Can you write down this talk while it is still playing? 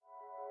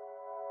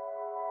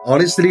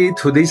Honestly,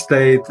 to this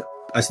date,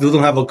 I still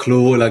don't have a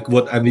clue like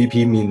what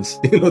MVP means,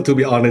 to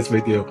be honest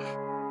with you.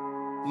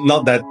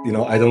 Not that,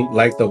 I don't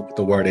like the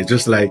word. It's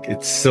just like,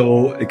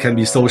 it can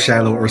be so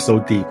shallow or so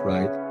deep,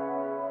 right?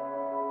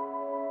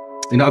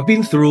 I've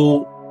been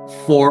through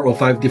 4 or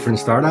 5 different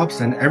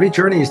startups and every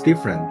journey is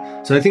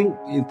different. So I think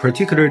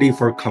particularly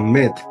for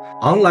Commit,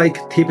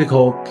 unlike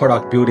typical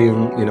product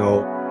building,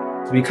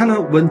 we kind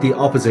of went the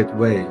opposite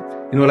way.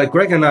 Like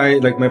Greg and I,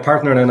 like my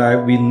partner and I,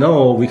 we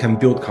know we can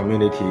build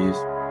communities.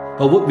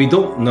 But what we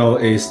don't know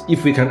is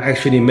if we can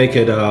actually make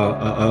it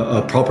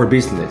a proper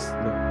business.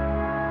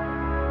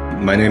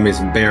 My name is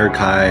Beier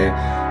Kai.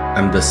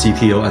 I'm the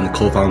CTO and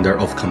co-founder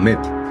of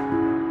Commit.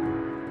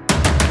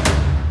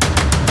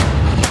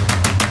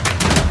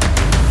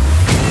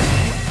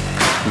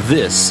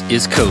 This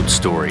is Code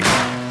Story,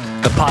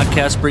 a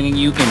podcast bringing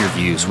you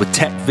interviews with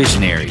tech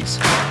visionaries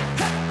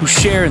who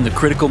share in the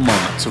critical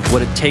moments of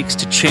what it takes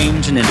to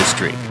change an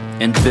industry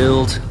and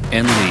build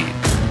and lead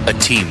a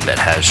team that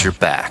has your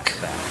back.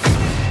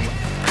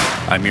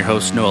 I'm your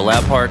host, Noah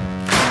Labhart,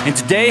 and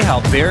today how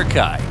Beier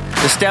Kai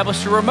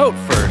established a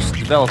remote-first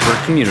developer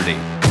community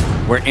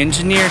where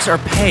engineers are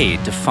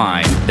paid to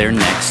find their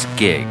next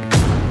gig.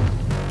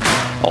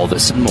 All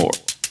this and more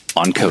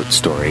on Code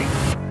Story.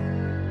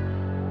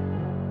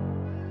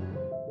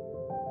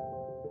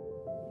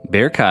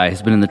 Beier Kai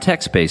has been in the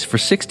tech space for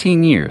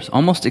 16 years,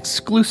 almost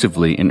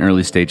exclusively in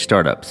early-stage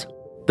startups.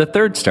 The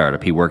third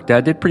startup he worked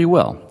at did pretty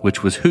well,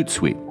 which was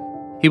Hootsuite.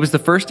 He was the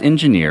first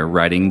engineer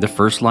writing the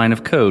first line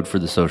of code for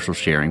the social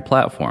sharing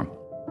platform.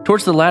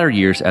 Towards the latter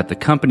years at the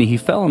company, he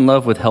fell in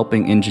love with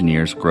helping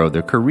engineers grow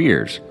their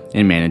careers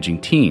and managing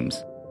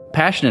teams.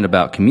 Passionate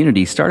about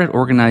community, started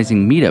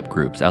organizing meetup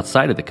groups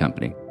outside of the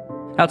company.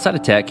 Outside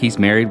of tech, he's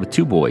married with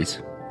 2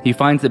 boys. He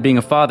finds that being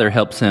a father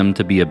helps him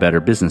to be a better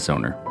business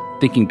owner,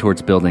 thinking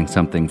towards building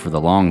something for the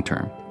long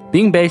term.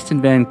 Being based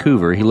in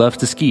Vancouver, he loves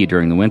to ski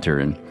during the winter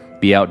and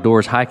be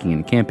outdoors hiking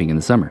and camping in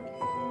the summer.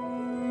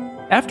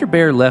 After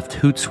Beier left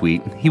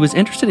Hootsuite, he was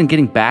interested in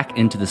getting back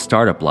into the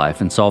startup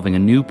life and solving a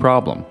new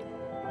problem.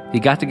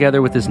 He got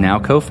together with his now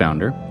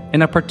co-founder,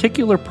 and a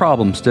particular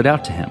problem stood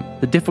out to him: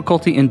 the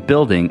difficulty in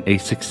building a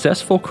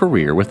successful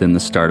career within the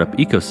startup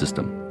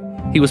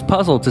ecosystem. He was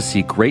puzzled to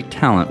see great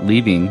talent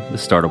leaving the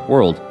startup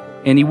world,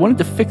 and he wanted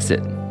to fix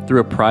it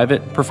through a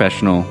private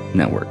professional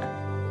network.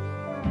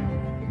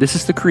 This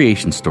is the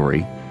creation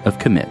story of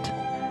Commit.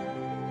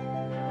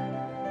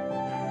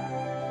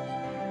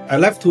 I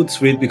left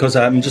Hootsuite because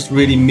I'm just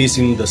really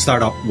missing the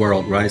startup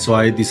world, right? So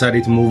I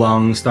decided to move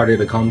on,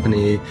 started a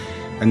company,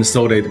 and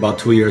sold it about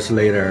 2 years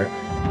later.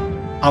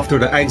 After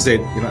the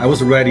exit, I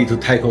was ready to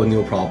tackle a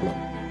new problem.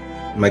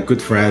 My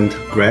good friend,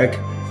 Greg,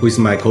 who is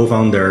my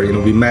co-founder,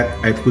 we met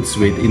at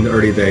Hootsuite in the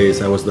early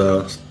days. I was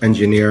the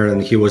engineer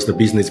and he was the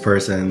business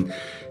person.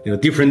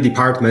 Different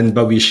department,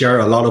 but we share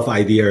a lot of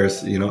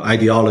ideas,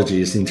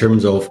 ideologies in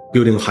terms of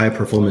building high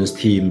performance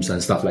teams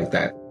and stuff like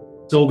that.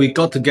 So we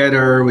got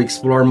together, we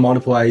explored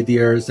multiple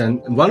ideas,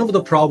 and one of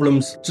the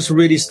problems just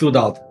really stood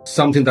out,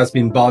 something that's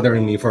been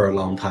bothering me for a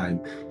long time.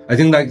 I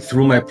think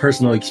through my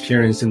personal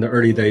experience in the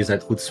early days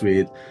at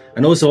Hootsuite,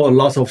 and also a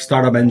lot of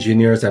startup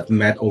engineers I've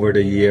met over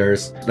the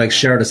years,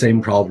 share the same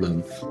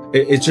problem.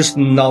 It's just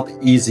not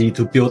easy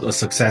to build a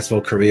successful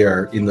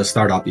career in the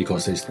startup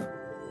ecosystem.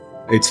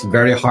 It's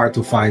very hard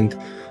to find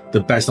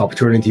the best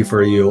opportunity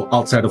for you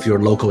outside of your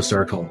local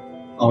circle,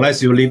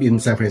 unless you live in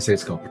San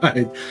Francisco,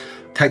 right?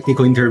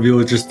 Technical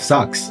interview just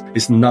sucks.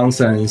 It's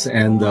nonsense.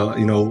 And,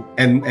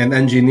 and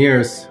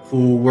engineers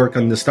who work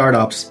on the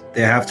startups,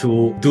 they have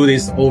to do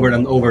this over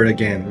and over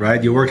again,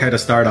 right? You work at a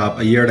startup,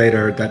 a year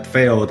later that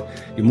failed,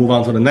 you move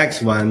on to the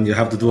next one, you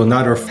have to do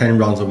another 10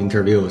 rounds of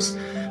interviews,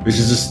 which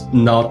is just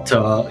not,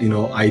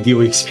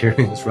 ideal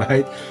experience,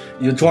 right?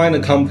 You join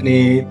a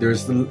company,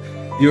 there's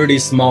really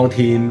small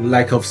team,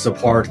 lack of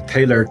support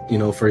tailored,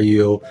 for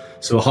you.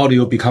 So how do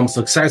you become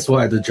successful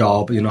at the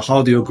job?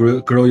 How do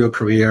you grow your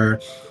career?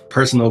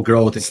 Personal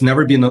growth, it's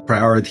never been a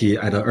priority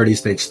at an early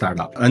stage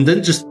startup. And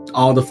then just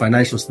all the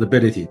financial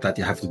stability that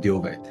you have to deal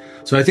with.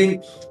 So I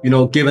think,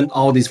 given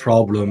all these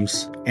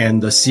problems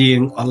and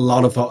seeing a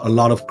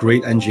lot of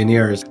great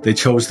engineers, they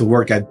chose to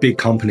work at big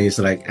companies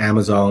like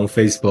Amazon,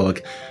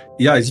 Facebook.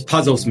 Yeah, it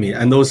puzzles me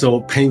and also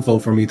painful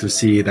for me to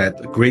see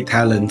that great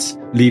talents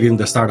leaving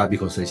the startup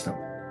ecosystem.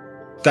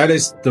 That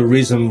is the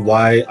reason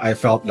why I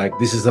felt like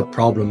this is a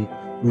problem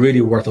really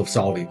worth of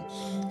solving.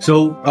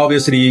 So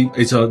obviously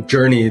it's a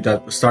journey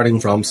that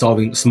starting from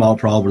solving small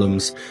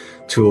problems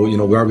to,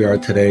 where we are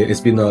today. It's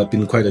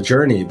been quite a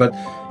journey, but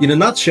in a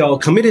nutshell,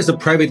 Commit is a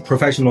private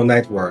professional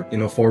network,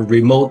 for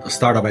remote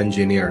startup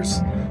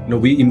engineers.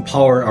 We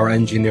empower our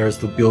engineers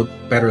to build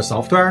better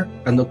software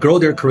and grow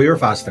their career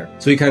faster.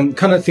 So you can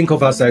kind of think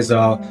of us as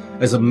a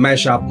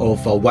mashup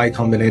of Y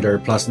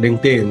Combinator plus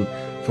LinkedIn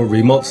for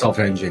remote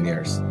software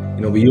engineers.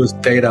 We use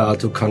data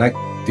to connect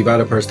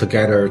developers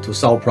together to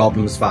solve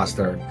problems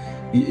faster.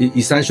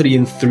 Essentially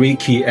in 3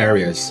 key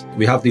areas.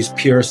 We have this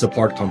peer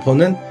support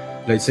component.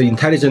 let's say,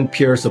 intelligent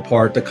peer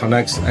support that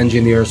connects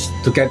engineers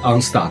to get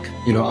unstuck,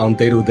 on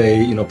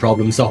day-to-day,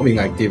 problem-solving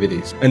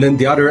activities. And then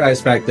the other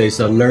aspect is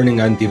learning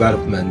and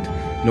development,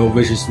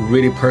 which is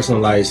really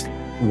personalized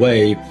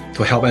way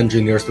to help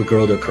engineers to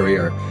grow their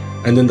career.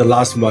 And then the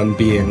last one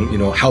being,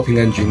 helping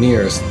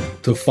engineers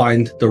to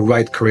find the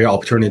right career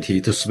opportunity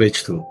to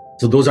switch to.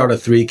 So those are the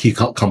three key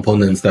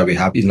components that we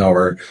have in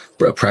our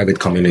private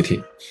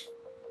community.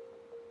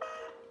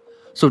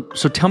 So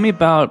tell me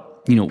about,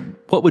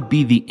 what would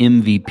be the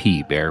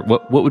MVP, Beier?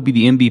 What would be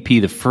the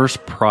MVP, the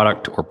first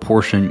product or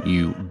portion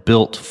you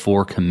built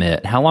for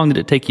Commit? How long did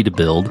it take you to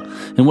build?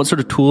 And what sort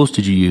of tools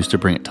did you use to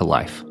bring it to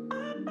life?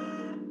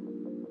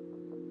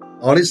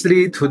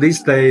 Honestly, to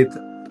this date,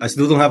 I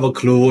still don't have a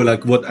clue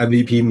what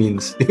MVP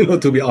means,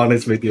 to be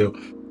honest with you.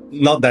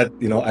 Not that,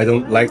 I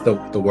don't like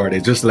the word.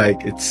 It's just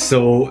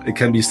it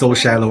can be so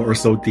shallow or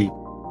so deep.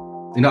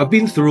 I've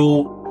been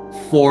through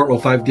 4 or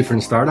 5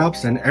 different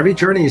startups and every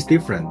journey is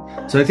different.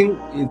 So I think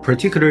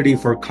particularly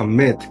for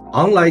Commit,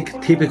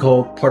 unlike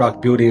typical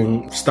product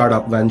building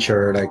startup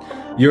venture,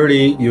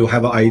 usually you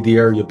have an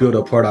idea, you build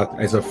a product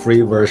as a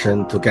free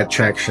version to get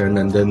traction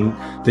and then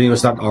you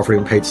start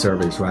offering paid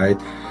service, right?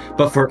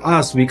 But for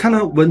us, we kind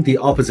of went the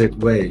opposite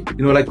way.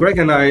 Greg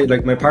and I,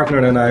 my partner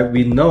and I,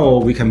 we know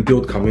we can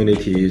build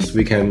communities,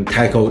 we can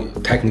tackle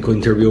technical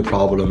interview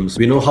problems,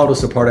 we know how to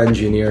support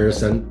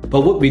engineers,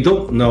 but what we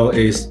don't know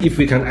is if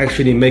we can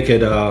actually make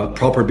it a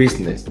proper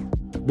business.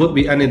 What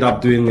we ended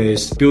up doing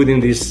is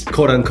building this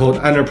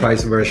quote-unquote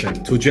enterprise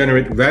version to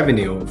generate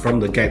revenue from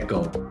the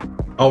get-go.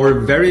 Our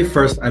very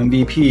first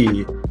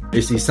MVP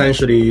is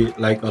essentially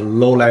a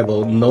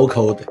low-level,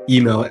 no-code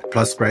email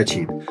plus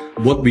spreadsheet.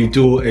 What we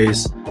do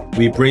is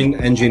we bring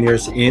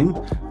engineers in,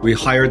 we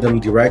hire them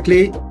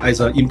directly as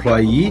an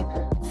employee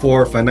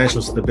for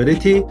financial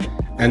stability,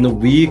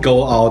 and we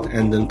go out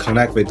and then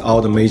connect with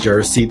all the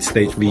major seed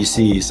stage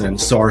VCs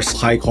and source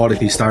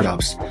high-quality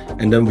startups.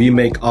 And then we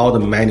make all the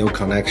manual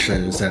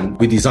connections, and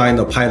we design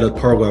a pilot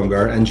program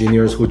where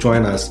engineers who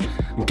join us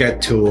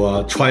get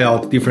to try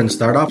out different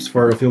startups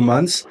for a few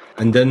months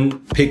and then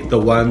pick the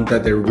one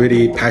that they're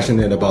really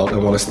passionate about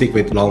and want to stick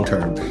with long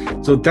term.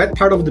 So that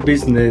part of the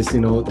business,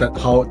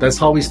 that's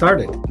how we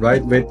started,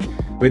 right?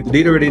 With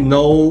literally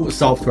no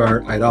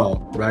software at all,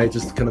 right?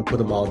 Just kind of put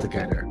them all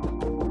together.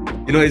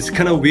 It's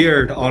kind of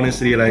weird,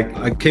 honestly.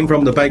 I came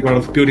from the background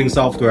of building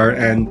software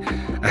and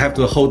I have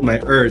to hold my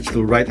urge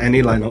to write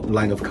any line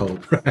of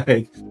code,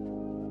 right?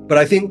 But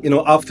I think,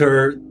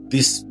 after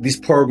this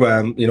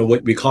program,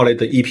 what we call it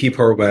the EP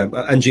program,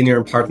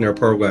 engineer partner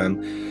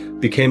program,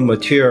 became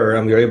mature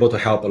and we were able to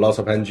help a lot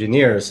of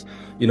engineers,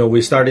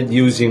 we started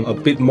using a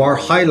bit more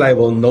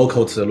high-level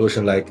no-code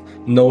solution like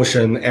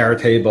Notion,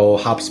 Airtable,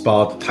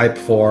 HubSpot,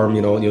 Typeform,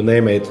 you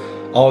name it.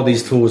 All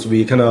these tools,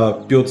 we kind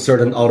of built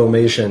certain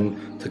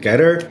automation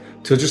together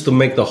to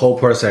make the whole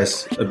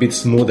process a bit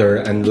smoother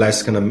and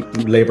less kind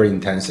of labor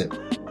intensive.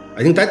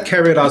 I think that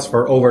carried us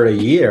for over a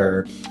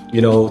year,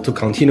 to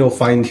continue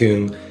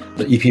fine-tune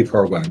the EP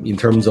program in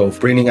terms of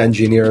bringing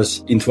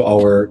engineers into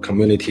our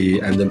community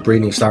and then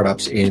bringing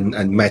startups in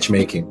and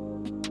matchmaking.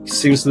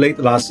 Since late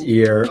last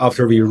year,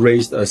 after we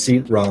raised a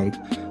seed round,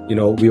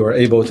 we were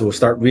able to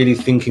start really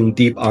thinking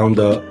deep on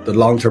the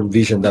long-term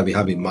vision that we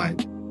have in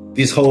mind.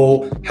 This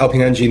whole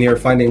helping engineer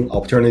finding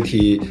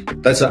opportunity,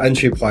 that's the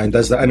entry point,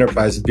 that's the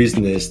enterprise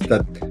business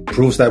that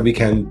proves that we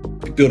can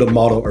build a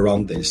model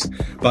around this.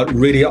 But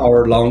really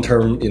our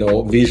long-term,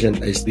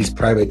 vision is this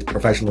private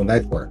professional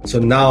network. So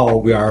now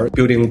we are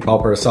building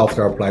proper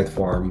software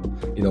platform,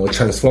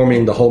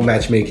 transforming the whole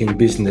matchmaking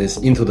business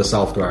into the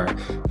software,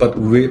 but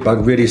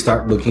really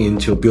start looking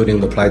into building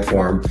the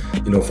platform,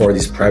 for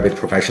this private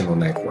professional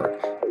network.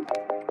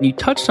 You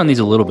touched on these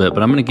a little bit,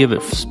 but I'm going to give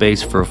it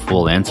space for a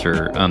full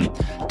answer.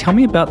 Tell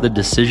me about the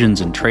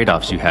decisions and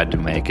trade-offs you had to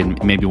make. And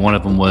maybe one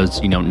of them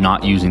was,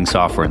 not using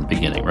software in the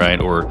beginning, right?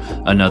 Or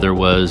another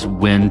was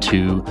when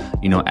to,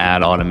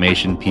 add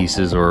automation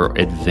pieces or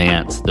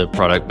advance the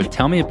product. But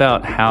tell me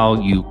about how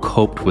you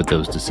coped with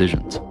those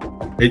decisions.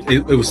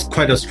 It was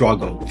quite a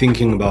struggle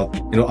thinking about,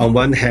 on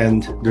one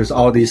hand, there's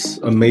all these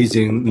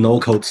amazing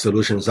no-code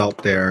solutions out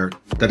there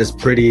that is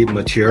pretty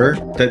mature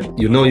that,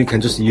 you can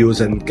just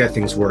use and get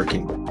things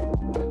working.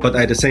 But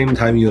at the same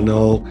time,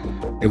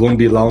 it won't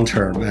be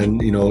long-term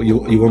and,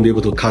 you won't be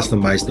able to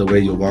customize the way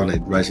you want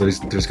it, right? So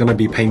there's going to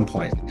be pain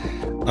point.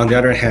 On the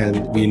other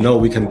hand, we know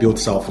we can build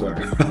software,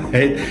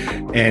 right?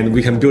 And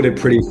we can build it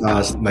pretty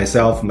fast.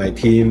 Myself, my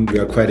team, we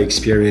are quite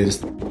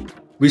experienced.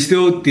 We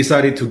still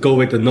decided to go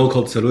with the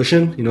no-code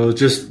solution,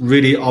 just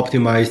really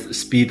optimized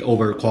speed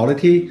over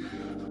quality.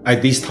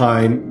 At this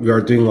time, we are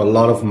doing a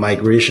lot of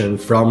migration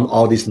from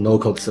all these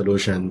no-code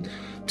solution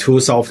to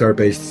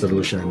software-based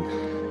solution.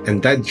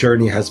 And that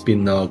journey has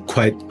been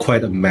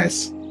quite a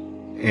mess.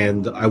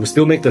 And I will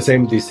still make the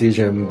same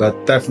decision,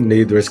 but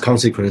definitely there's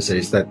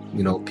consequences that,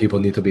 people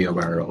need to be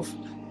aware of.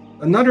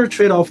 Another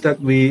trade-off that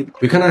we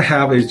kind of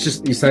have is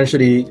just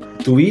essentially,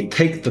 do we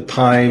take the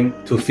time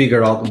to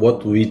figure out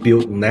what we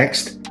build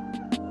next?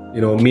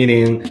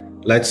 Meaning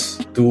let's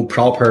do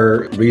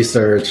proper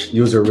research,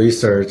 user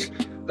research.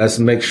 Let's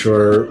make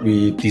sure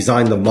we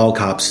design the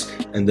mockups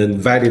and then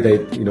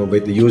validate,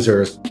 with the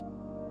users.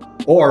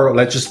 Or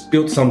let's just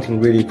build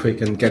something really quick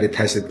and get it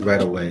tested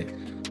right away.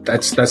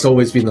 That's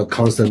always been a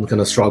constant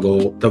kind of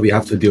struggle that we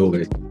have to deal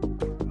with.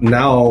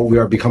 Now we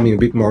are becoming a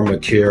bit more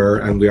mature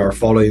and we are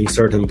following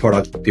certain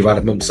product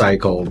development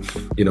cycle,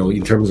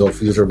 in terms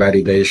of user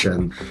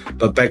validation.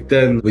 But back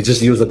then we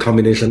just use a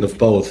combination of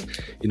both,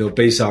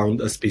 based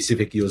on a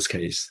specific use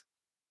case.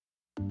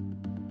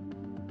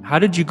 How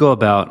did you go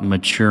about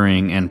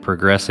maturing and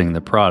progressing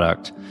the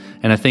product?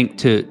 And I think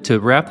to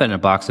wrap that in a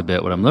box a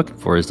bit, what I'm looking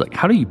for is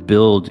how do you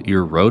build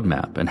your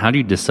roadmap and how do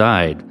you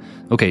decide,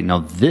 okay, now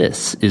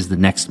this is the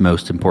next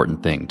most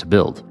important thing to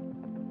build?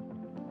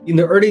 In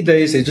the early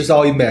days, it's just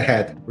all in my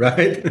head,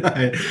 right?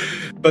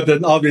 But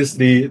then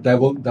obviously that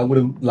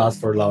wouldn't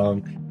last for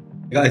long.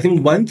 I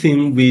think one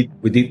thing we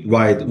did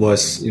right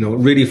was,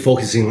 really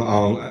focusing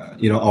on,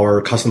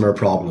 our customer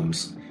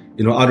problems.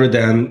 Other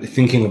than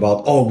thinking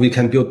about, we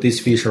can build this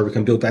feature, we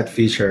can build that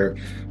feature.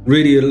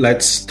 Really,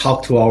 let's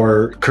talk to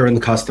our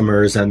current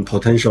customers and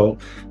potential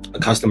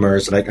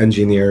customers like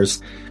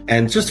engineers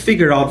and just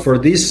figure out for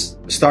this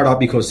startup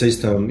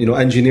ecosystem,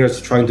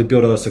 engineers trying to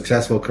build a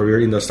successful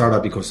career in the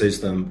startup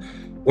ecosystem,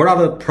 what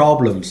are the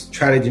problems,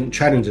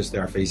 challenges they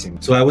are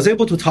facing? So I was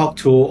able to talk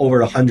to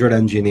over 100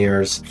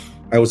 engineers.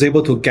 I was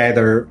able to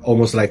gather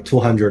almost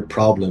 200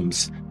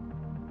 problems.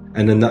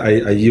 And then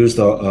I used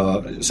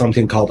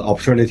something called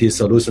opportunity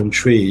solution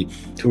tree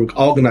to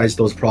organize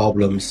those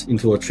problems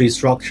into a tree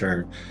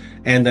structure.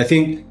 And I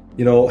think,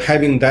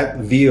 having that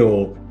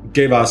view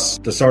gave us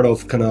the sort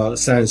of kind of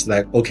sense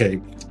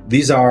okay,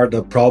 these are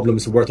the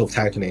problems worth of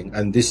tackling,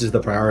 and this is the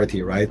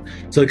priority, right?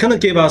 So it kind of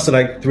gave us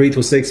 3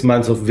 to 6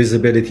 months of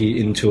visibility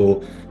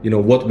into,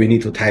 what we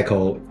need to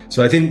tackle.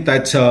 So I think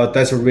that's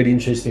a really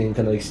interesting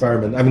kind of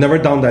experiment. I've never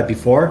done that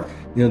before.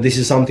 This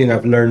is something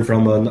I've learned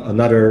from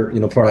another,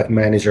 product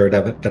manager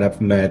that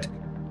I've met.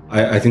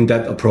 I think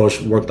that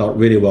approach worked out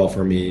really well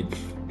for me.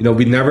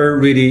 We never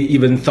really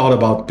even thought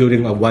about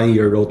building a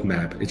 1-year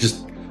roadmap. It's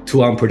just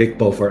too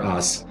unpredictable for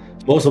us.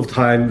 Most of the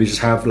time, we just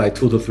have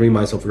 2 to 3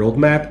 months of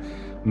roadmap,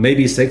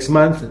 maybe 6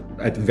 months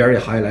at very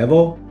high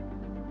level.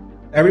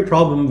 Every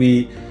problem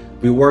we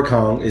work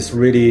on is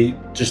really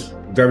just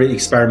very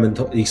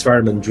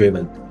experiment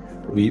driven.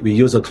 We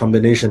use a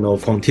combination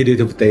of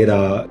quantitative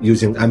data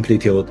using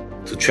amplitude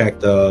to track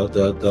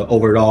the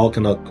overall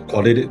kind of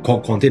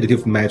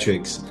quantitative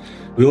metrics.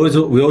 We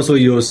also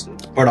use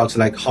products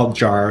like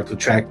Hotjar to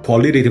track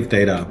qualitative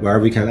data, where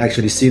we can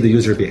actually see the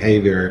user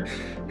behavior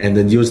and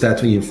then use that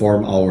to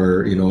inform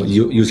our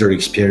user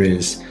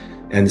experience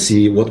and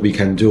see what we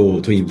can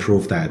do to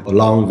improve that,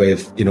 along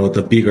with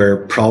the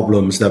bigger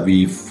problems that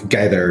we've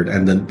gathered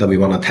and then that we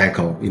want to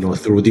tackle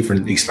through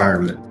different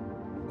experiments.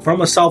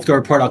 From a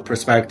software product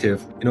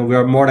perspective, we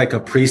are more like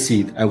a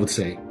pre-seed, I would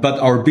say. But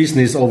our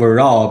business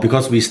overall,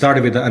 because we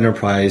started with the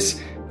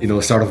enterprise,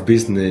 startup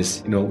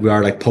business, we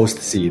are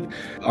post-seed.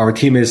 Our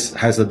team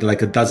has a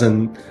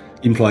dozen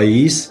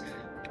employees,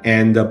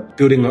 and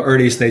building an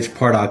early stage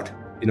product,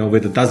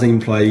 with a dozen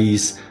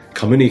employees,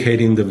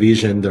 communicating the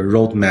vision, the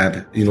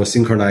roadmap,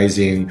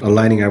 synchronizing,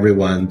 aligning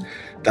everyone,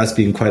 that's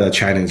been quite a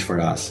challenge for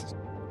us.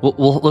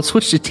 Well, let's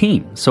switch to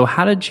team. So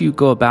how did you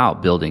go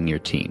about building your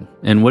team?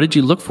 And what did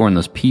you look for in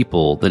those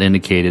people that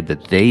indicated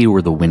that they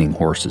were the winning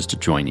horses to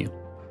join you?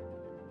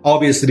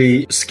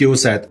 Obviously, skill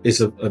set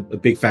is a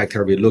big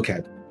factor we look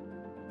at.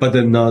 But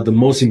then the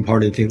most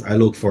important thing I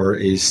look for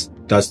is,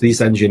 does this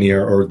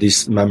engineer or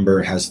this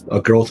member has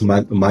a growth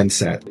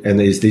mindset? And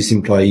is this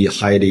employee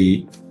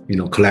highly,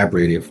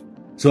 collaborative?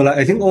 So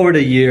I think over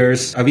the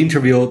years, I've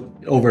interviewed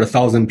over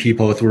 1,000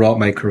 people throughout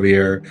my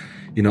career.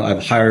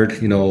 I've hired,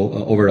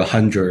 over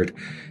 100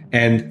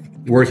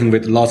 and working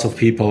with lots of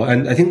people.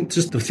 And I think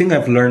just the thing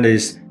I've learned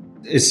is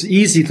it's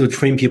easy to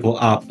train people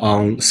up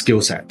on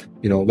skill set,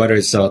 whether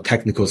it's a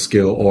technical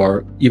skill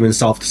or even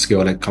soft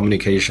skill like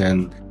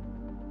communication.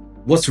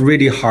 What's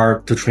really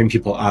hard to train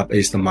people up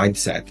is the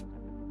mindset.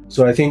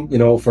 So I think,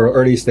 for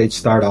early stage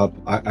startup,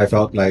 I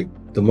felt like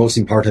the most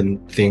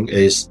important thing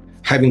is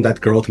having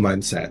that growth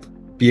mindset,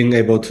 being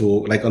able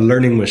to, like a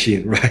learning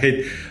machine,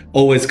 right?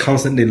 Always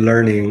constantly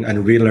learning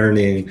and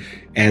relearning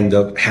and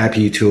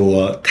happy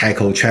to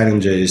tackle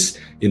challenges,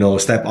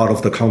 step out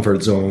of the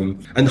comfort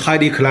zone, and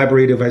highly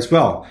collaborative as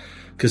well.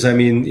 Because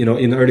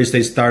in early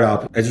stage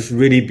startup, I just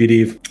really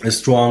believe a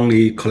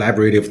strongly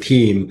collaborative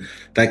team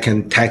that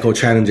can tackle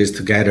challenges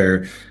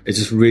together is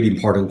just really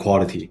important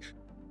quality.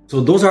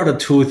 So those are the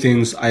two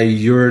things I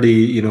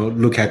usually,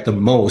 look at the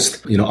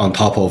most, on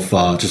top of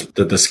just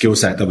the skill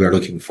set that we're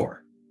looking for.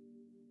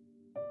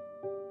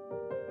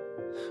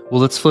 Well,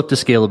 let's flip to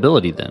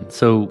scalability then.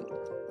 So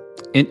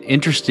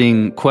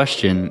interesting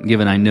question,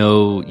 given I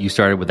know you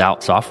started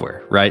without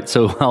software, right?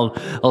 So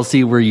I'll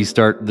see where you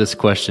start this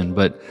question,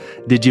 but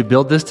did you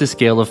build this to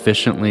scale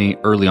efficiently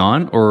early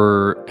on,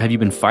 or have you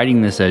been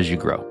fighting this as you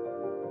grow?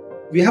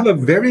 We have a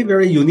very,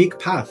 very unique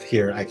path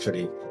here,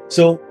 actually.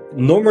 So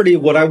normally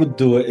what I would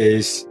do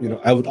is,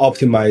 I would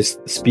optimize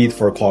speed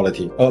for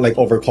quality, or like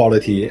over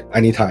quality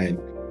anytime.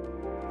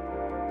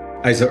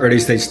 as an early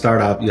stage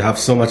startup, you have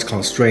so much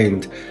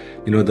constraint.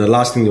 The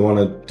last thing you want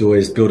to do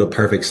is build a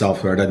perfect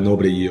software that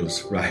nobody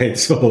uses, right?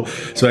 So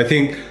I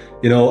think,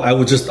 I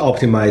would just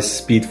optimize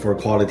speed for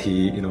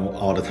quality,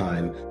 all the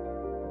time.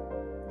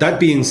 That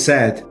being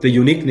said, the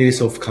uniqueness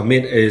of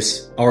Commit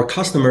is our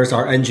customers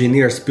are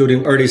engineers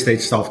building early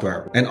stage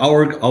software. And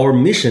our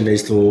mission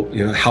is to,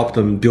 help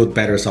them build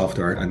better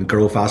software and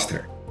grow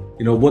faster.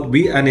 What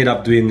we ended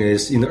up doing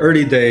is in the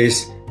early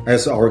days,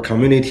 as our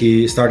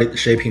community started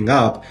shaping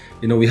up,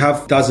 we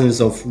have dozens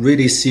of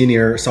really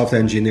senior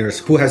software engineers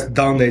who has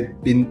done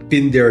it,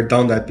 been there,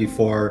 done that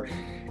before.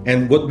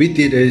 And what we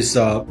did is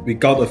we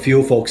got a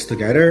few folks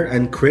together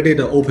and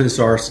created an open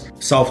source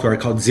software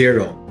called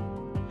Zero,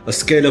 a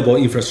scalable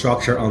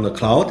infrastructure on the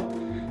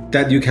cloud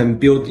that you can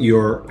build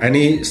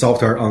any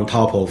software on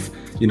top of,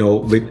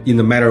 in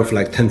a matter of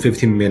like 10,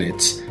 15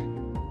 minutes.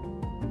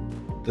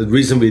 The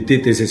reason we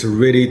did this is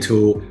really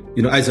to,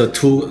 as a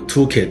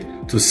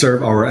toolkit to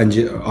serve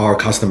our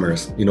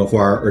customers, who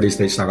are early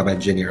stage startup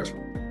engineers.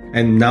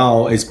 And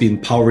now it's been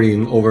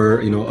powering over,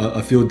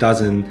 a few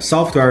dozen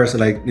softwares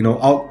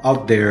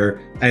out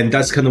there. And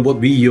that's kind of what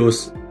we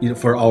use,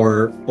 for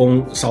our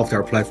own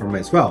software platform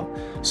as well.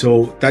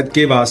 So that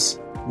gave us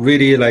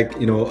really a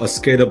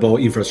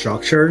scalable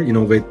infrastructure,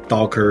 with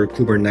Docker,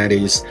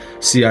 Kubernetes,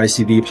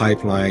 CI/CD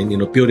pipeline,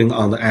 building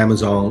on the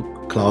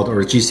Amazon cloud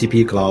or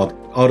GCP cloud,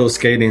 auto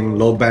scaling,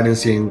 load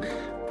balancing,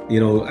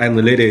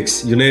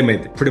 analytics, you name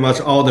it. Pretty much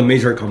all the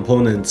major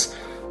components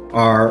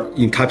are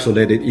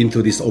encapsulated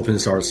into this open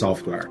source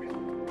software.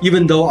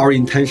 Even though our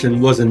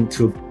intention wasn't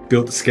to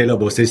build a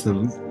scalable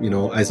system,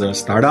 as a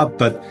startup,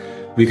 but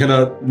we kind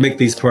of make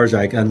this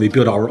project and we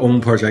build our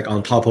own project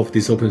on top of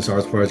this open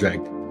source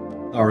project.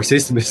 Our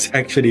system is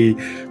actually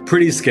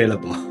pretty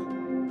scalable.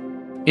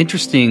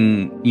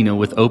 Interesting,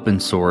 with open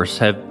source,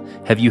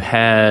 have you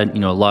had,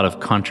 a lot of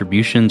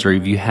contributions, or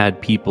have you had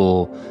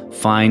people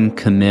find,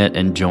 commit,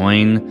 and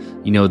join,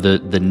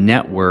 the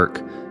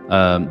network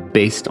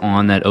based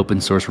on that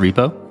open source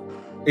repo?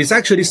 It's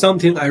actually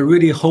something I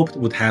really hoped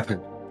would happen.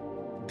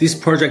 This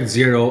Project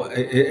Zero,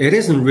 it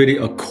isn't really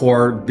a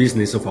core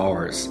business of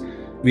ours.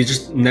 We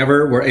just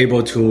never were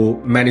able to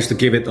manage to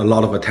give it a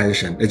lot of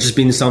attention. It's just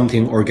been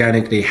something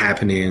organically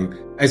happening.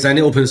 As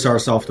any open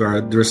source software,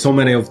 there's so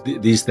many of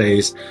these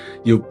days,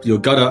 you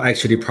gotta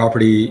actually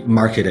properly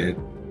market it.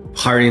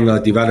 Hiring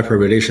a developer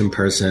relation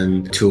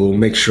person to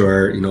make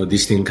sure,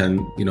 this thing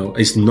can,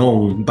 is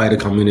known by the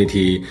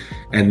community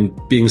and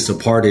being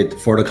supported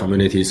for the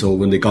community. So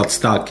when they got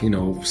stuck,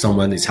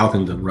 someone is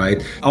helping them,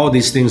 right? All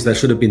these things that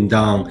should have been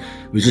done,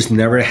 we just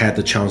never had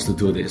the chance to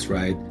do this,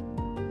 right?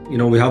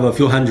 We have a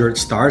few hundred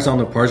stars on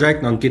the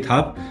project on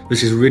GitHub,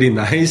 which is really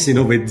nice,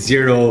 with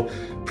zero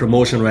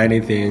promotion or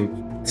anything.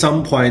 At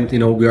some point,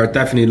 we are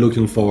definitely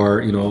looking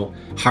for,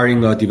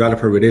 hiring a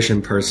developer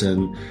relation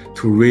person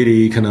to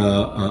really kind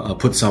of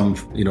put some,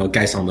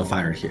 gas on the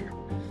fire here.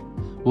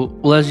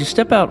 Well, as you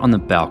step out on the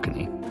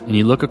balcony and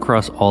you look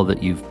across all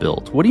that you've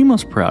built, what are you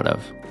most proud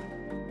of?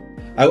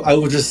 I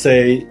would just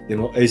say,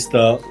 it's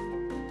the,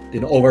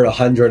 over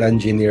 100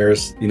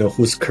 engineers,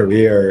 whose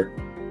career,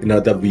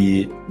 that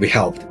we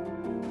helped.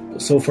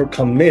 So for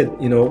Commit,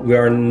 we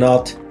are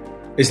not,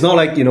 it's not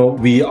like,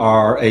 we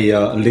are a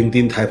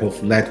LinkedIn type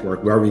of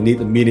network where we need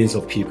millions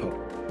of people.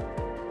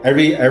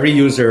 Every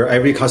user,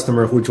 every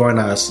customer who join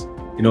us,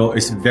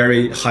 is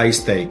very high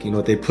stake.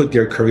 They put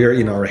their career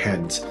in our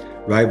hands,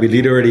 right? We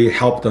literally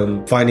help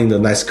them finding the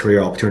next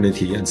career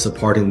opportunity and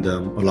supporting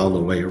them along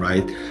the way,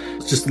 right?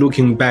 Just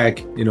looking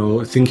back,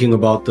 thinking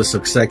about the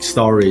success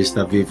stories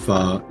that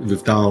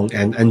we've done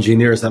and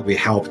engineers that we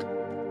helped.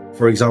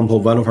 For example,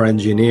 one of our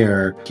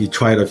engineer, he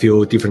tried a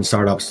few different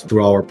startups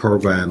through our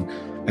program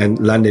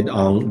and landed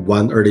on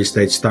one early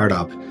stage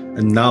startup.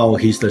 And now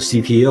he's the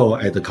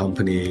CTO at the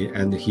company.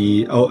 And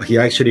he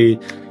actually,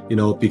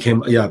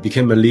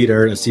 became a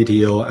leader, a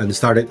CTO, and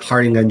started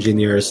hiring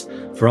engineers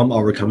from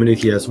our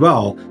community as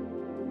well.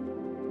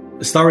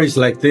 Stories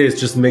like this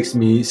just makes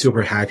me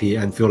super happy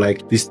and feel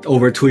like this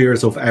over 2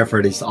 years of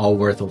effort is all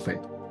worth of it.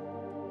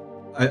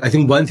 I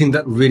think one thing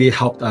that really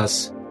helped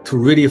us to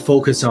really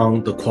focus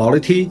on the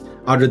quality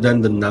other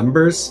than the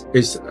numbers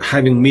is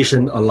having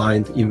mission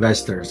aligned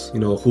investors,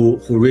 who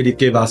really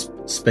give us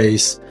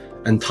space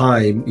and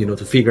time,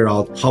 to figure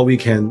out how we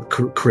can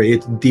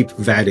create deep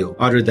value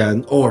other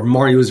than,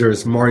 more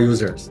users.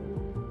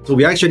 So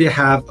we actually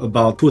have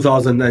about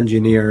 2,000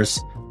 engineers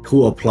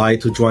who apply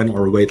to join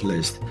our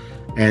waitlist.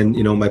 And,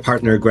 my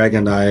partner, Greg,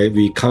 and I,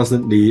 we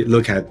constantly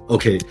look at,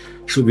 okay,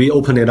 should we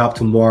open it up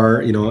to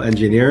more,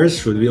 engineers?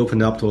 Should we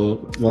open it up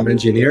to more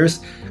engineers?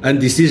 And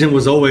decision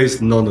was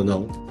always, no,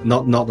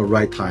 not the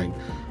right time.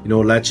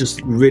 Let's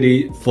just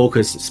really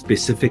focus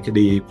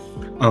specifically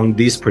on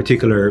this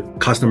particular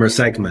customer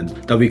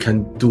segment that we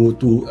can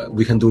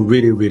do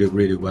really, really,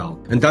 really well.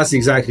 And that's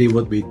exactly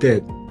what we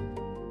did.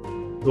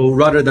 So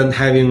rather than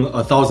having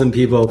 1,000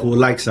 people who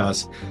likes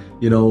us,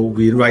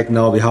 right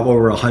now we have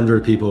over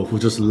 100 people who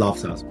just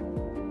loves us.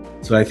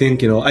 So I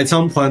think, at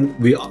some point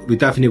we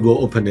definitely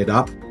will open it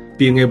up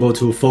being able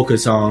to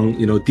focus on,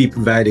 deep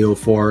value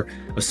for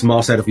a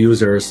small set of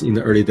users in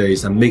the early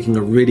days and making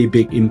a really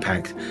big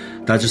impact,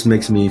 that just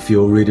makes me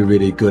feel really,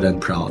 really good and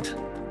proud.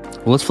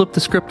 Well, let's flip the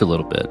script a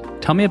little bit.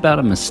 Tell me about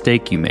a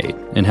mistake you made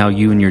and how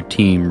you and your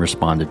team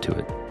responded to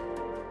it.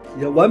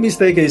 Yeah, one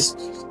mistake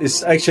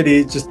is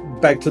actually just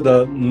back to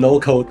the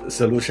no-code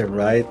solution,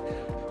 right?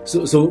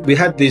 So we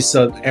had this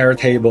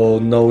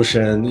Airtable,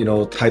 Notion,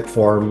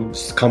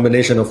 Typeform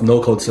combination of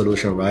no-code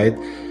solution, right?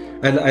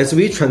 And as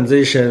we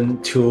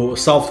transitioned to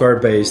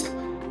software-based,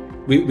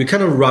 we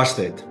kind of rushed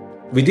it.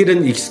 We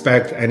didn't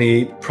expect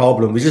any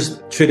problem. We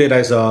just treated it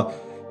as a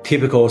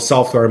typical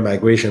software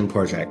migration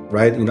project,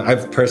 right?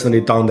 I've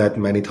personally done that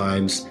many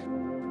times.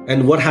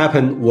 And what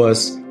happened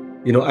was,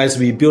 as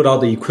we build out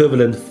the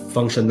equivalent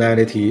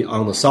functionality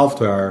on the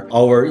software,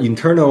 our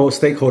internal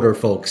stakeholder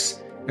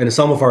folks and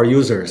some of our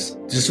users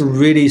just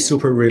really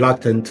super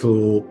reluctant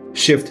to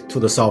shift to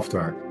the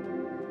software.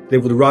 They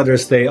would rather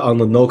stay on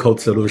the no-code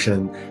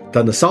solution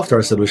than the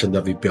software solution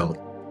that we built.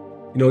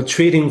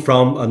 Treating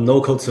from a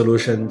no-code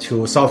solution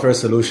to a software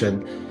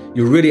solution,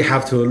 you really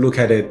have to look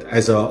at it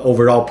as an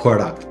overall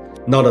product,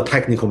 not a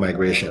technical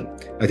migration.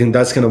 I think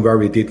that's kind of where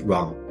we did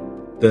wrong.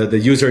 The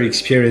user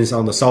experience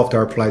on the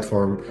software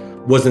platform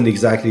wasn't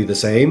exactly the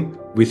same.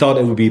 We thought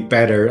it would be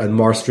better and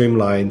more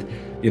streamlined,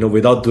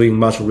 without doing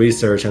much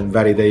research and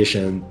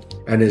validation.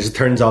 And it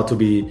turns out to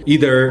be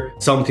either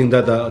something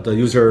that the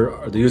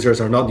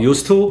users are not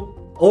used to,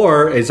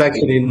 or it's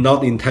actually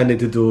not intended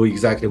to do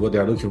exactly what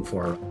they're looking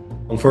for.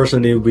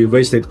 Unfortunately, we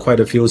wasted quite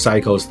a few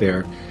cycles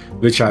there,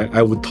 which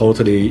I would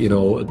totally,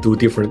 do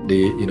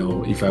differently,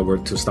 if I were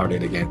to start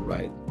it again,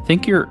 right? I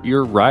think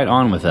you're right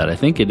on with that. I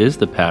think it is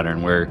the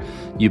pattern where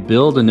you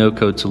build a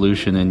no-code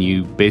solution and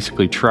you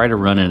basically try to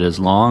run it as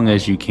long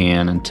as you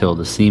can until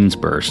the seams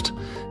burst,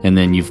 and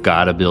then you've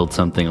got to build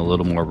something a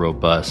little more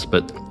robust.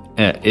 But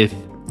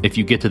if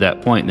you get to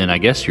that point, then I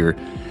guess your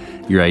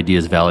idea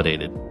is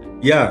validated.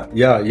 Yeah.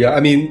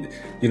 I mean,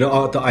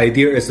 the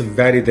idea is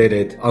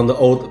validated on the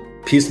old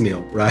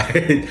piecemeal,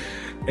 right?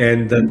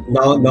 And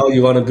now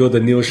you want to build a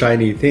new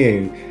shiny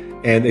thing.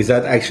 And is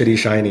that actually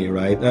shiny,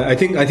 right? I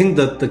think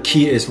that the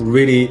key is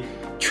really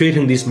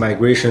treating this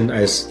migration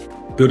as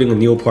building a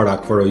new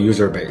product for a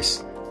user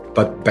base,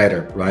 but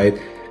better, right?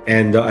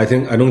 And I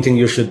don't think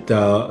you should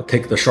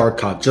take the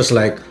shortcut, just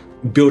like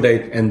build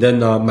it and then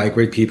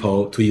migrate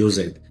people to use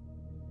it.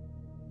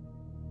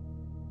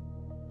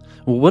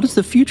 Well, what does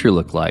the future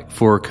look like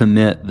for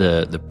Commit,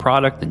 the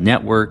product, the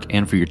network,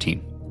 and for your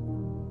team?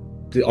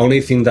 The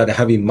only thing that I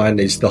have in mind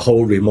is the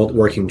whole remote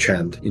working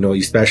trend,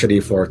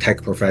 especially for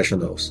tech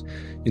professionals.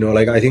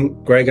 I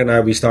think Greg and I,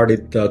 we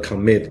started the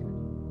Commit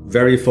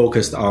very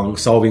focused on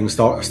solving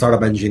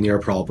startup engineer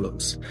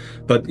problems.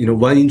 But,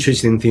 one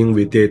interesting thing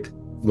we did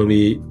when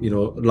we,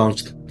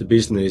 launched the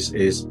business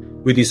is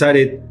we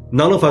decided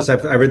none of us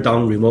have ever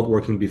done remote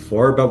working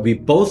before, but we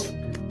both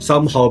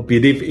somehow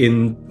believe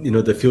in,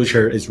 the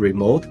future is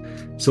remote.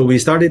 So we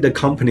started the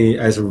company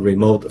as a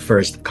remote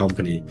first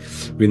company.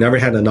 We never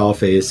had an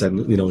office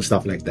and,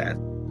 stuff like that.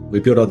 We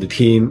built out the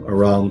team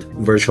around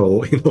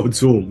virtual,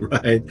 Zoom,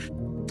 right?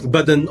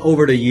 But then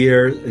over the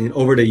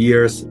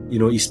years,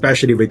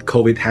 especially with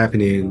COVID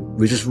happening,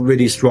 we just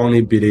really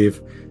strongly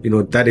believe,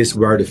 that is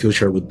where the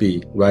future would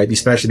be, right?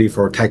 Especially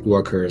for tech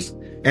workers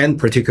and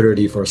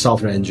particularly for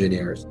software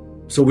engineers.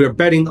 So we're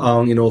betting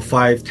on,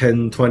 5,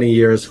 10, 20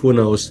 years, who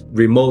knows,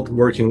 remote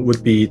working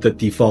would be the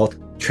default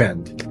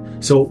trend.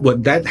 So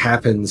when that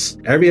happens,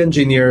 every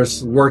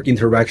engineer's work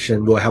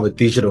interaction will have a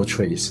digital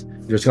trace.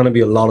 There's going to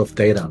be a lot of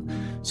data.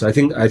 So I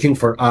think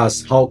for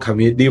us, how can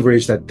we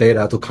leverage that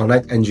data to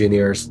connect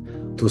engineers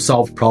to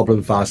solve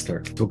problems faster,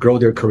 to grow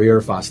their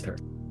career faster?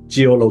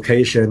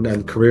 Geolocation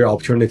and career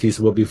opportunities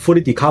will be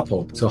fully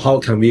decoupled. So how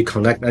can we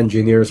connect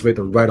engineers with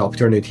the right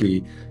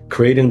opportunity,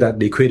 creating that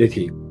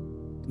liquidity?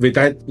 With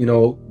that,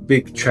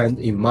 big trend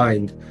in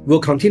mind,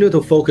 we'll continue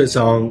to focus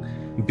on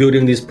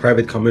building this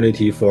private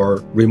community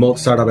for remote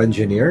startup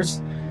engineers.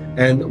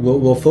 And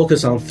we'll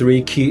focus on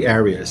 3 key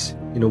areas.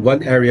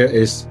 One area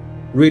is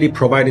really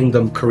providing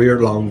them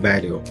career-long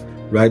value,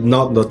 right?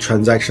 Not the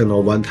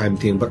transactional one-time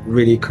thing, but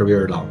really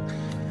career-long.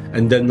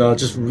 And then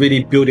just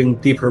really building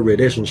deeper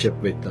relationship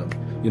with them.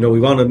 We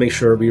want to make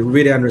sure we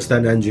really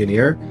understand the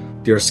engineer,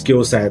 their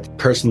skill set,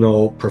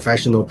 personal,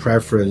 professional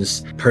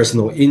preference,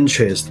 personal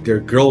interest, their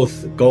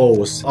growth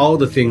goals, all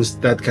the things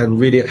that can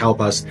really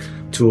help us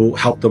to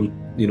help them,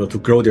 to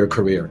grow their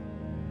career.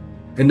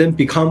 And then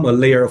become a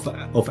layer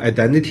of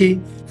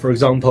identity. For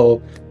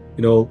example,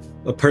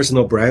 a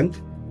personal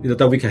brand,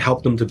 that we can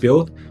help them to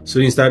build. So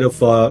instead of,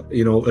 a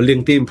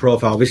LinkedIn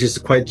profile, which is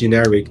quite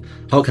generic,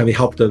 how can we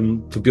help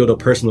them to build a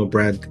personal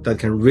brand that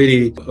can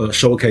really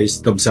showcase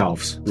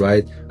themselves,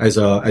 right? As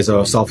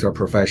a software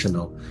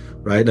professional,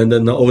 right? And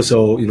then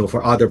also,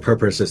 for other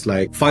purposes,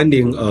 like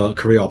finding a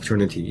career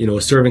opportunity,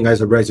 serving as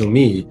a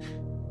resume.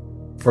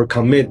 For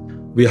Commit,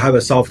 we have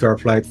a software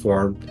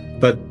platform,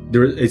 but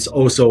it's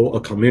also a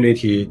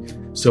community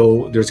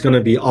So there's going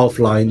to be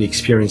offline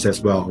experience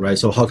as well, right?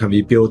 So how can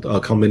we build a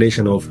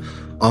combination of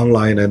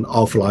online and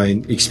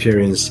offline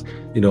experience,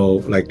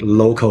 like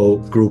local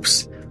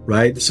groups,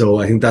 right? So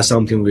I think that's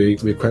something we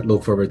quite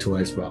look forward to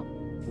as well.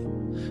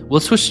 Well,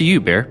 let's switch to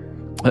you, Beier.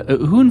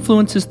 Who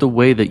influences the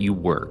way that you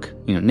work?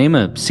 Name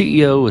a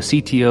CEO, a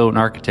CTO, an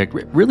architect,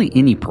 really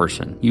any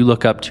person you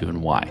look up to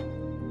and why.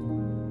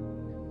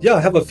 Yeah, I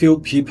have a few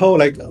people.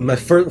 Like my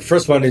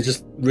first one is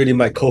just really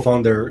my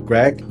co-founder,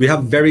 Greg. We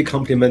have very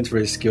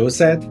complementary skill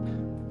set.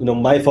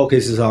 My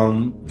focus is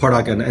on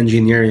product and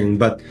engineering,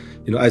 but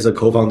as a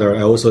co-founder,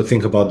 I also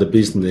think about the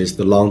business,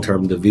 the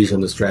long-term, the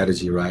vision, the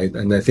strategy, right?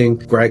 And I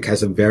think Greg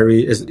he's a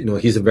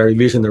very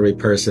visionary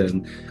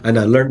person, and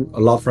I learned a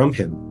lot from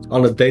him.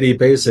 On a daily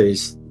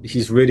basis,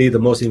 he's really the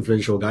most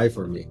influential guy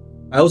for me.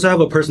 I also have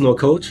a personal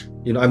coach.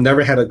 I've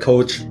never had a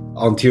coach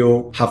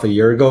until half a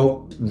year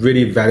ago.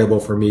 Really valuable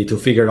for me to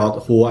figure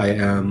out who I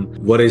am,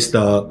 what is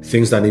the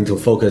things that I need to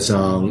focus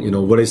on,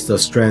 what is the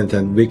strength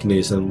and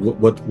weakness, and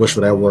what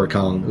should I work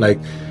on. Like,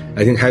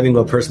 I think having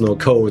a personal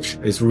coach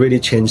has really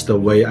changed the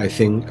way I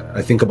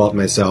think about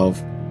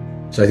myself.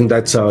 So I think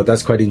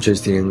that's quite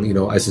interesting.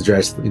 I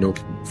suggest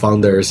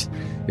founders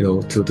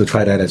to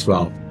try that as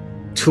well.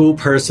 Two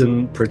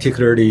person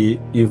particularly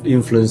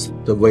influence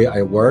the way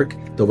I work,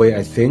 the way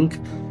I think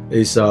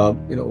is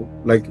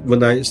like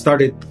when I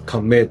started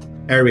Commit,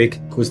 Eric,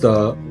 who's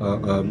the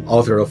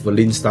author of the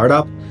Lean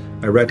Startup,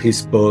 I read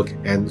his book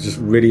and just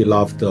really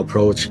loved the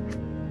approach.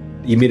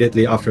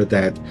 Immediately after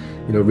that,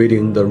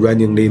 reading the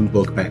Running Lean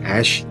book by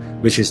Ash,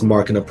 which is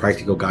more kind of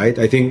practical guide.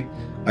 I think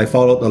I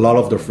followed a lot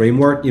of the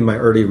framework in my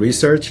early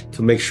research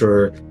to make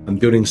sure I'm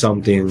building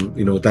something,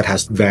 that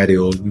has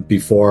value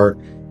before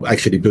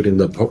actually building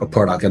the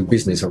product and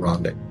business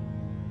around it.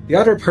 The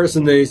other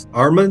person is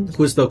Armin,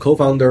 who's the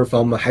co-founder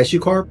from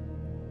HashiCorp.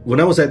 When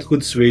I was at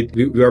Hootsuite,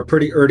 we were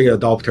pretty early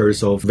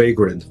adopters of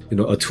Vagrant,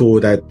 a tool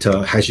that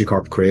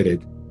HashiCorp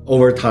created.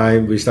 Over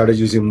time, we started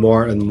using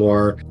more and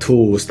more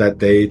tools that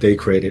they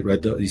created,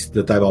 right? The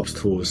DevOps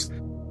tools.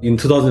 In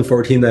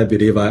 2014, I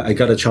believe, I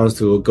got a chance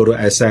to go to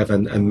SF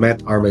and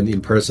met Armin in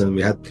person.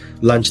 We had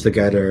lunch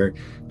together.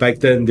 Back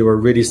then, they were a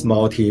really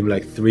small team,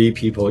 like 3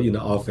 people in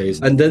the office.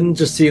 And then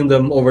just seeing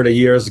them over the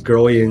years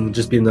growing,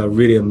 just been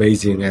really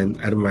amazing and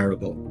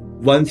admirable.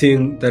 One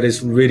thing that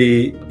is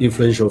really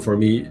influential for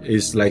me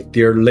is like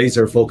their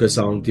laser focus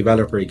on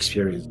developer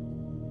experience.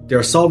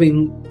 They're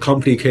solving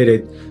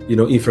complicated,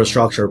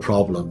 infrastructure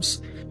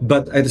problems.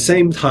 But at the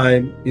same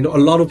time, a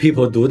lot of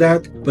people do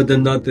that, but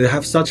then they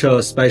have such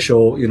a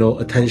special,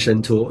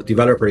 attention to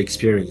developer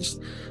experience,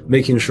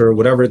 making sure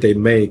whatever they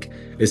make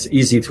is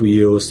easy to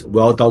use,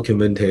 well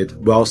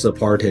documented, well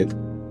supported.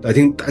 I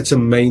think that's a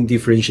main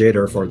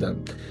differentiator for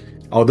them.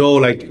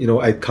 Although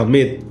at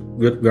Commit,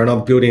 we're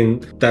not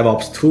building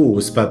DevOps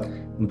tools, but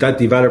that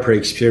developer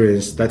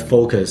experience, that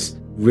focus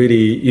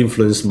really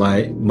influenced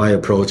my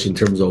approach in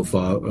terms of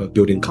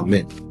building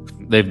Commit.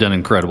 They've done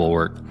incredible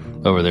work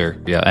over there.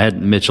 Yeah, I had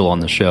Mitchell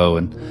on the show,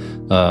 and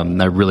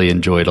I really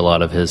enjoyed a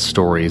lot of his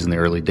stories in the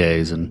early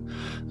days, and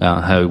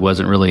how he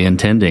wasn't really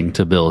intending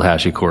to build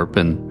HashiCorp,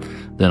 and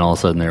then all of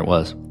a sudden there it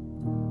was.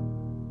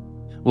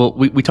 Well,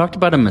 we talked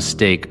about a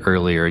mistake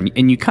earlier,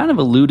 and you kind of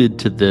alluded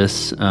to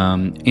this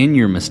in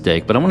your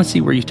mistake, but I want to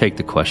see where you take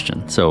the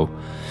question. So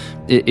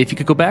if you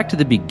could go back to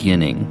the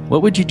beginning,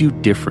 what would you do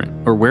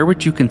different, or where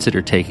would you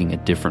consider taking a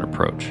different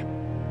approach?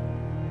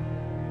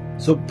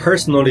 So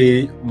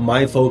personally,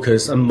 my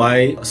focus and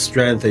my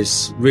strength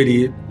is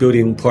really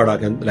building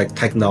product and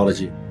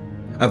technology.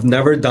 I've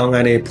never done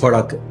any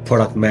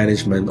product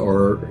management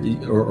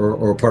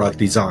or product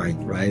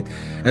design, right?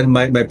 And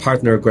my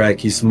partner Greg,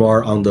 he's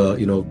more on the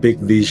big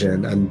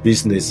vision and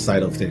business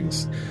side of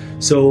things.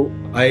 So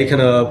I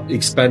kind of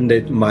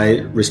expanded my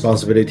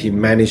responsibility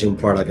managing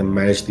product and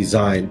manage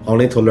design,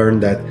 only to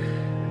learn that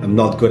I'm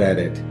not good at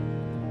it.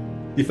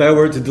 If I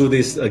were to do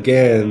this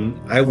again,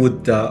 I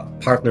would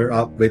partner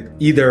up with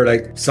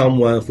either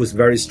someone who's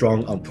very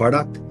strong on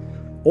product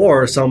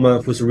or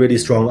someone who's really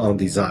strong on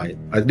design,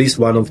 at least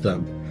one of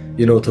them,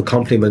 to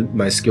complement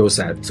my skill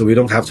set. So we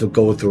don't have to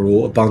go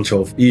through a bunch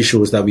of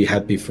issues that we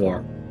had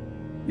before.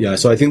 Yeah,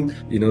 so I think,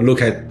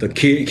 look at the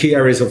key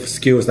areas of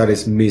skills that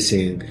is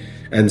missing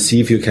and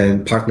see if you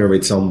can partner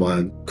with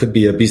someone. Could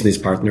be a business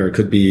partner,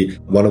 could be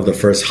one of the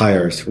first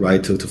hires,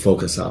 right, to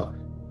focus on.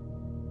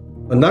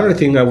 Another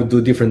thing I would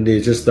do differently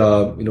is just,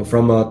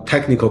 from a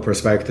technical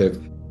perspective,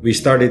 we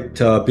started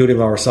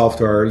building our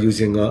software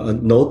using a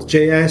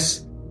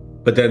Node.js,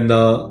 but then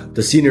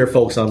the senior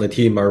folks on the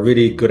team are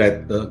really good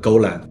at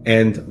Golang.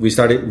 And we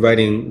started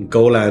writing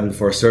Golang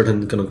for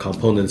certain kind of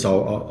components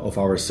of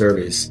our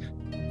service.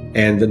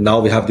 And now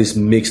we have this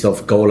mix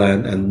of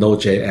Golang and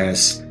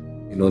Node.js.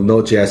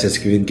 Node.js has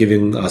been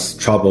giving us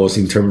troubles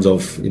in terms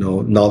of,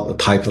 not a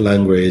typed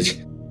language.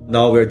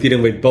 Now we're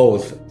dealing with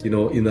both,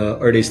 in the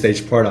early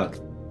stage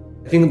product.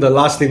 I think the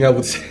last thing I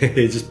would say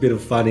is just a bit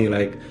of funny,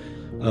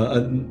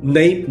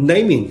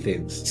 naming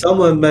things.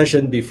 Someone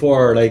mentioned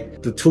before,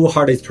 the 2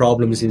 hardest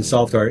problems in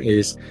software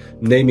is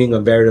naming a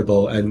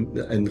variable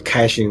and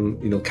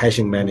caching,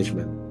 caching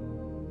management.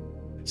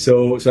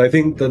 So I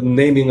think that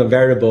naming a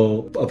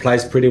variable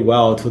applies pretty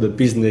well to the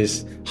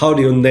business. How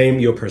do you name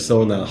your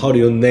persona? How do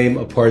you name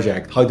a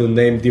project? How do you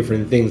name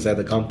different things at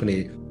the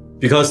company?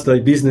 Because the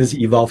business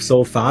evolves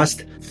so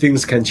fast,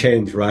 things can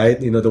change, right?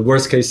 The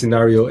worst case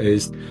scenario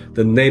is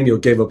the name you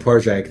gave a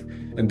project,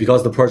 and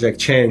because the project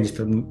changed,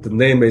 the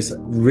name is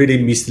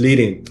really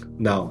misleading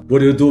now. What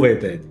do you do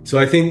with it? So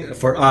I think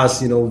for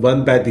us,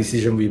 one bad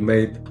decision we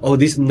made,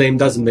 this name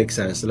doesn't make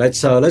sense.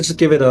 Let's just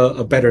give it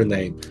a better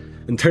name.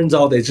 And turns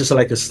out it's just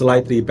like a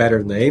slightly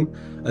better name.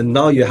 And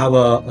now you have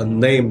a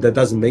name that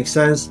doesn't make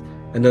sense.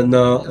 And then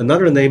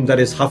another name that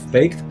is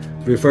half-baked,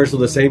 refers to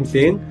the same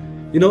thing.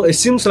 It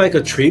seems like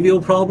a trivial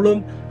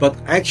problem, but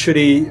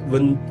actually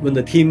when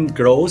the team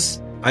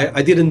grows,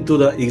 I didn't do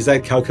the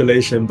exact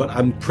calculation, but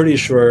I'm pretty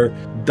sure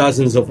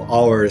dozens of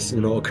hours,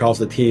 across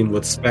the team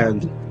would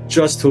spend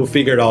just to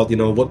figure out,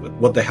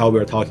 what the hell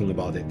we're talking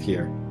about it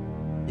here.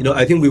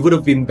 I think we would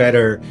have been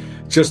better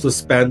just to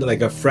spend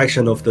like a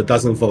fraction of the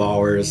dozens of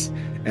hours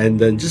and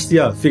then just,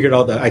 figure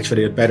out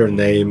actually a better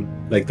name,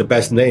 like the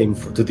best name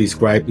to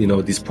describe,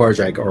 this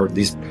project or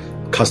this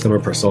customer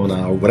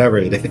persona or whatever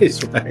it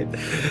is, right?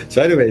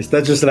 So anyways,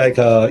 that's just like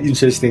an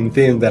interesting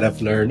thing that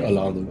I've learned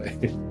along the way.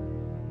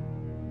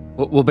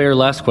 Well, Beier,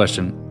 last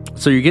question.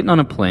 So you're getting on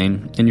a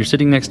plane and you're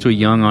sitting next to a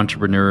young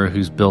entrepreneur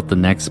who's built the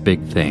next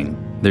big thing.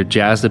 They're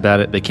jazzed about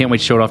it. They can't wait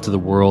to show it off to the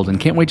world and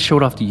can't wait to show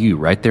it off to you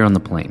right there on the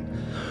plane.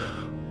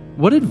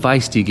 What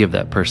advice do you give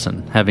that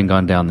person, having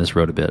gone down this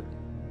road a bit?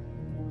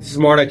 This is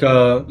more like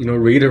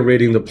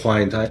reiterating the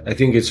point. I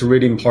think it's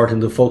really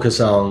important to focus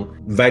on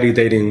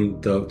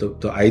validating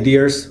the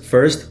ideas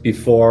first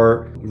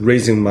before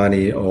raising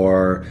money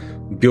or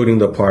building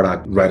the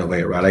product right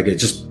away, right? Like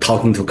just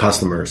talking to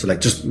customers, like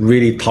just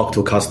really talk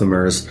to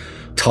customers,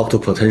 talk to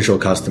potential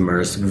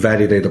customers,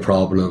 validate the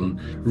problem,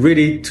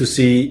 really to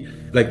see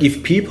like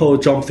if people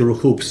jump through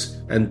hoops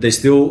and they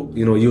still,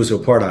 use your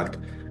product,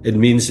 it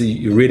means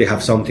you really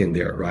have something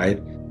there,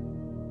 right?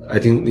 I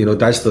think,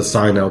 that's the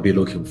sign I'll be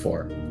looking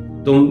for.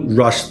 Don't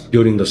rush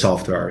building the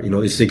software.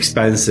 It's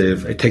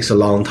expensive. It takes a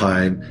long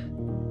time.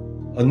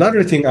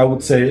 Another thing I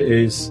would say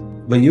is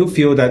when you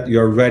feel that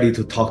you're ready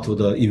to talk to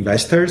the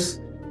investors,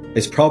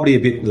 it's probably a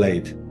bit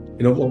late.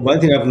 One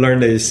thing I've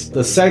learned is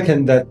the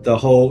second that the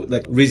whole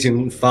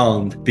raising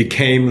fund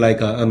became like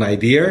an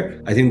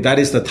idea, I think that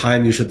is the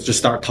time you should just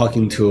start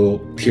talking to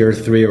tier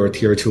 3 or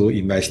tier 2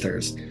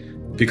 investors.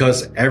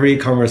 Because every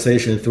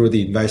conversation through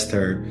the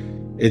investor,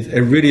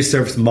 it really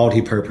serves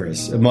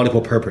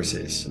multiple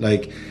purposes.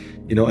 Like,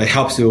 it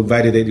helps you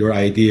validate your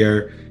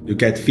idea, you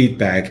get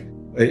feedback.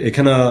 It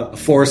kind of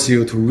forces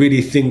you to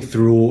really think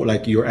through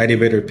like your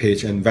elevator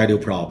pitch and value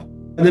prop.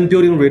 And then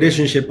building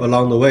relationship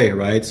along the way,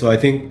 right? So I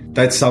think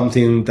that's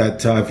something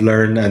that I've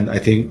learned, and I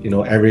think,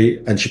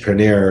 every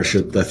entrepreneur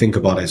should think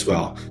about as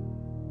well.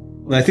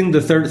 And I think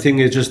the third thing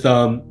is just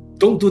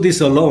don't do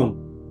this alone.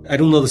 I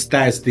don't know the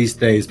stats these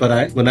days,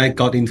 but when I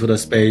got into the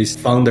space,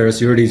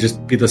 founders usually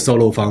just be the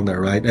solo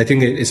founder, right? I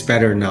think it's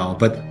better now,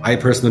 but I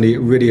personally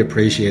really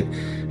appreciate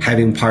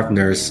having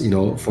partners,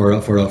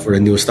 for a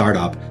new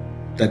startup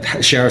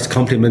that shares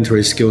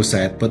complementary skill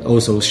set, but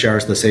also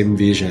shares the same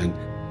vision.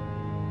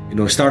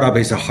 Startup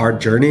is a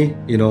hard journey,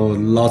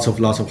 lots of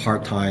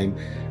hard time.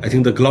 I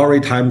think the glory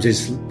times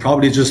is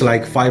probably just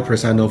like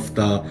 5% of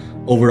the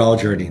overall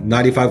journey.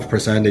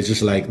 95% is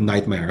just like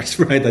nightmares,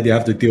 right? That you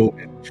have to deal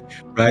with,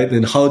 right?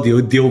 And how do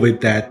you deal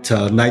with that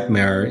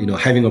nightmare?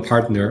 Having a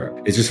partner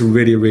is just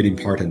really, really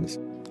important.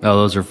 Oh,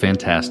 those are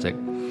fantastic.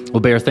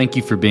 Well, Beier, thank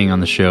you for being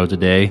on the show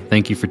today.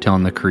 Thank you for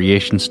telling the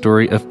creation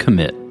story of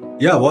Commit.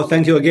 Yeah, well,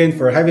 thank you again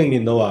for having me,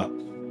 Noah.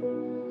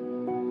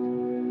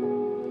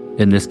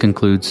 And this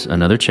concludes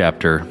another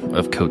chapter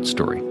of Code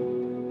Story.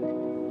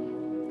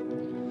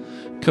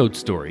 Code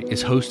Story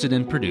is hosted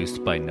and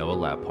produced by Noah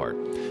Labhart.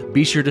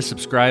 Be sure to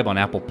subscribe on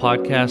Apple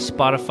Podcasts,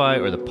 Spotify,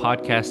 or the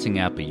podcasting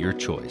app of your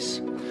choice.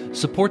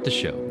 Support the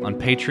show on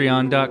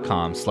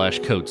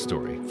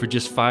patreon.com/codestory for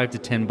just $5 to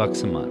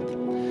 $10 a month.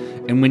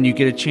 And when you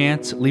get a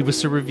chance, leave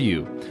us a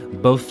review.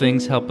 Both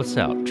things help us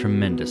out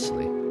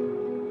tremendously.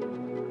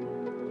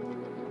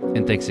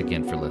 And thanks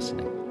again for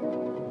listening.